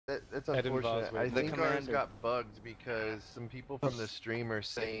That's unfortunate. I The think ours commander. got bugged because some people from the stream are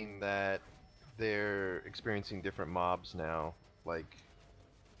saying that they're experiencing different mobs now. Like,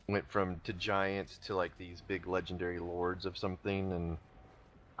 went from to giants to like these big legendary lords of something, and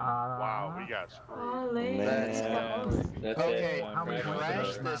Wow, we got screwed. That's Okay, it. How many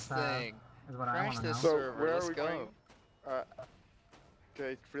crash points this thing. is what I Crash want to know. this So server. where Let's are we go. going?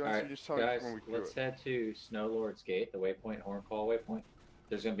 Okay, freelance, Alright, you just tell me guys, when we can let's do it. head to Snow Lord's Gate, the waypoint, horn call waypoint.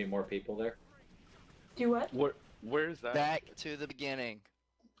 There's gonna be more people there. Do what? Where's that? Back to the beginning.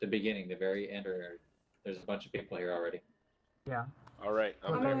 The beginning, the very end, or there's a bunch of people here already. Yeah. All right,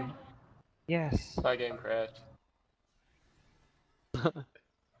 I'm I'm there. ready. Yes. My game crashed.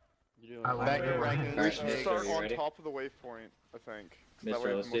 I like Back it. to Raccoon We Alright, should Nick, start are you on ready? top of the waypoint, I think. So that Mister,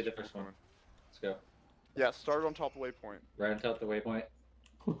 way let's the do most the people first one. come Let's go. in. Yeah, start on top of the waypoint. Right on top of the waypoint.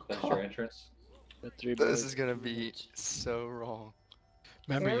 That's your entrance. This is gonna be so wrong.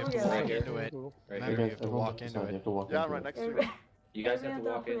 Remember, you have to walk into it. Right Remember, here. you have to walk into it. Yeah, I'm right next to you. Everybody- You guys have to Everybody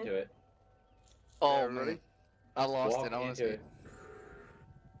on walk top of into it. Oh Yeah, man, ready? I lost Walk it. I want into to see. it.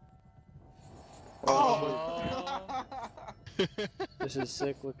 Oh. This is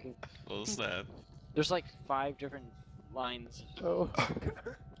sick looking. Little snap. There's like 5 different lines. Oh.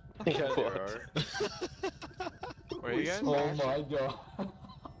 Yeah, there are. Where are you guys? Oh my god.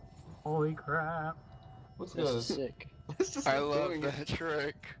 Holy crap. What's This is this? sick. I love that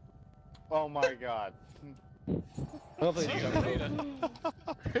trick. Oh my god.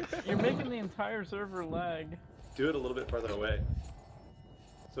 You're making the entire server lag. Do it a little bit farther away.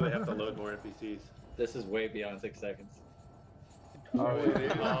 So they have to load more NPCs. This is way beyond 6 seconds. Oh, it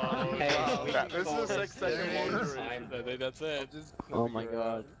is. Hey, This is a 6 second launch. I think that's it. Oh my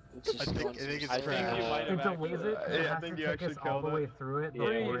god. It's just going I think you might have It's a ways it. Yeah, It I has think to you take us actually all the killed way it. through it Yeah,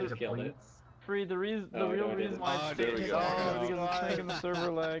 you before it just killed it. depletes. Free, the real no, reason why Oh, it's there taking we so long go. is because it's making the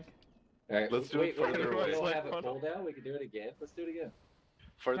server lag. Alright, Let's do wait, it wait, further we away. don't have a cooldown. We can do it again. Let's do it again. Yeah,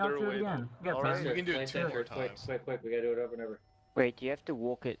 Further let's do it away. again. We got Alright, time. we can do it Place 10 more entrance, quick, times. quick. We gotta do it over and over. Wait, do you have to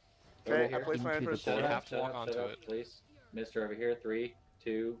walk it? Over Okay, I here. placed my Into the entrance. Set portal. up, have to set walk up, onto set up, it. please. Mister over here. 3,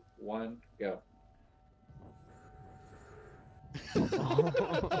 2, 1, go.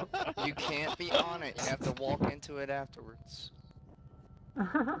 You can't be on it. You have to walk into it afterwards.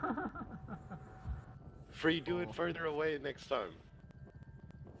 Free, do it further away next time.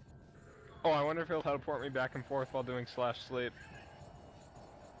 Oh, I wonder if he'll teleport me back and forth while doing /sleep.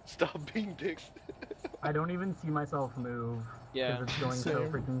 Stop being dicks. I don't even see myself move. Yeah. Because it's going so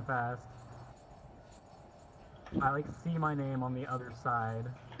same. freaking fast. I like see my name on the other side.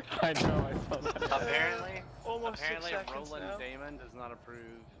 I know, I saw that. Apparently, apparently Roland Damon does not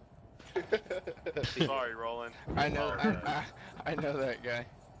approve. Sorry, Roland. I know. I know that guy.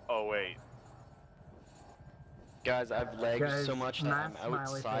 Oh wait. Guys, I've lagged Guys, so much that I'm Matt Smiley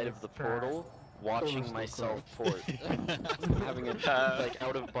outside of face the chat. portal, watching myself port, having a like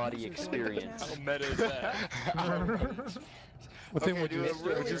out-of-body experience. How meta is that? Okay, do a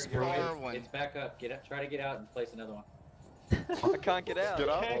really It's far one. It's back up. Get up. Try to get out and place another one. I can't get out. Get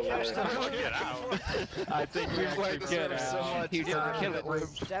up. Get out. I think we We've actually lagged the get server so out. much. You it's didn't not kill even it.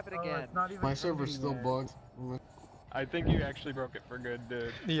 worth- Stab it Oh, again. it's not even My server's still yet. bugged. I think you actually broke it for good,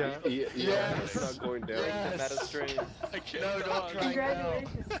 dude. Yeah. Yeah, Yes. it's not going down. Yes. That is strange. I can't. No, don't try now.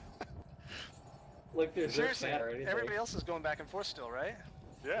 Congratulations. Look, there's no chat or anything. everybody else is going back and forth still, right?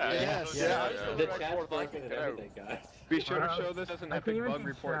 Yeah. Yes. Yeah, The chat's broken and everything, guys. Be sure to show this as an I epic can't even bug see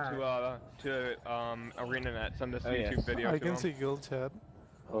report chat. to Arenanet. Send this Oh, yeah. YouTube video I to can him. see guild chat.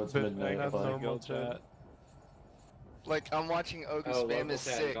 Oh, it's But midnight. I have Bye. normal chat. Like, I'm watching Oga Oh, spam local his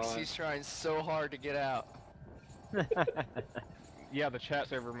chat 6. gone. He's trying so hard to get out. Yeah, the chat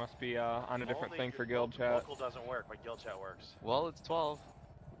server must be on a different thing for guild chat. Local doesn't work, but guild chat works. Well, it's 12.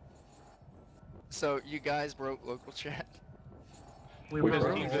 So, you guys broke local chat? We We were just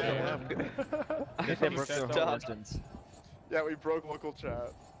wrong. need to- They broke their Stop. whole distance. Yeah, we broke local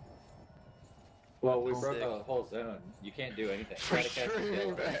chat. Well, we Sick. broke the whole zone. You can't do anything. For Try to catch the streaming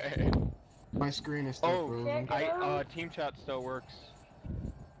kill. back. My screen is still Oh, frozen. team chat still works.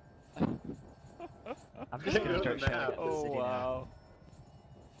 I'm just gonna start shouting at the Oh, city now. wow.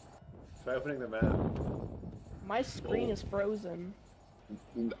 Try opening the map. My screen is frozen.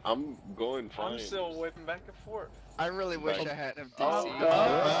 I'm going fine. I'm still whipping back and forth. I really wish I hadn't have Oh, DC.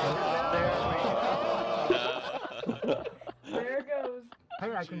 There it goes.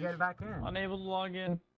 Hey, I can get back in. Unable to log in.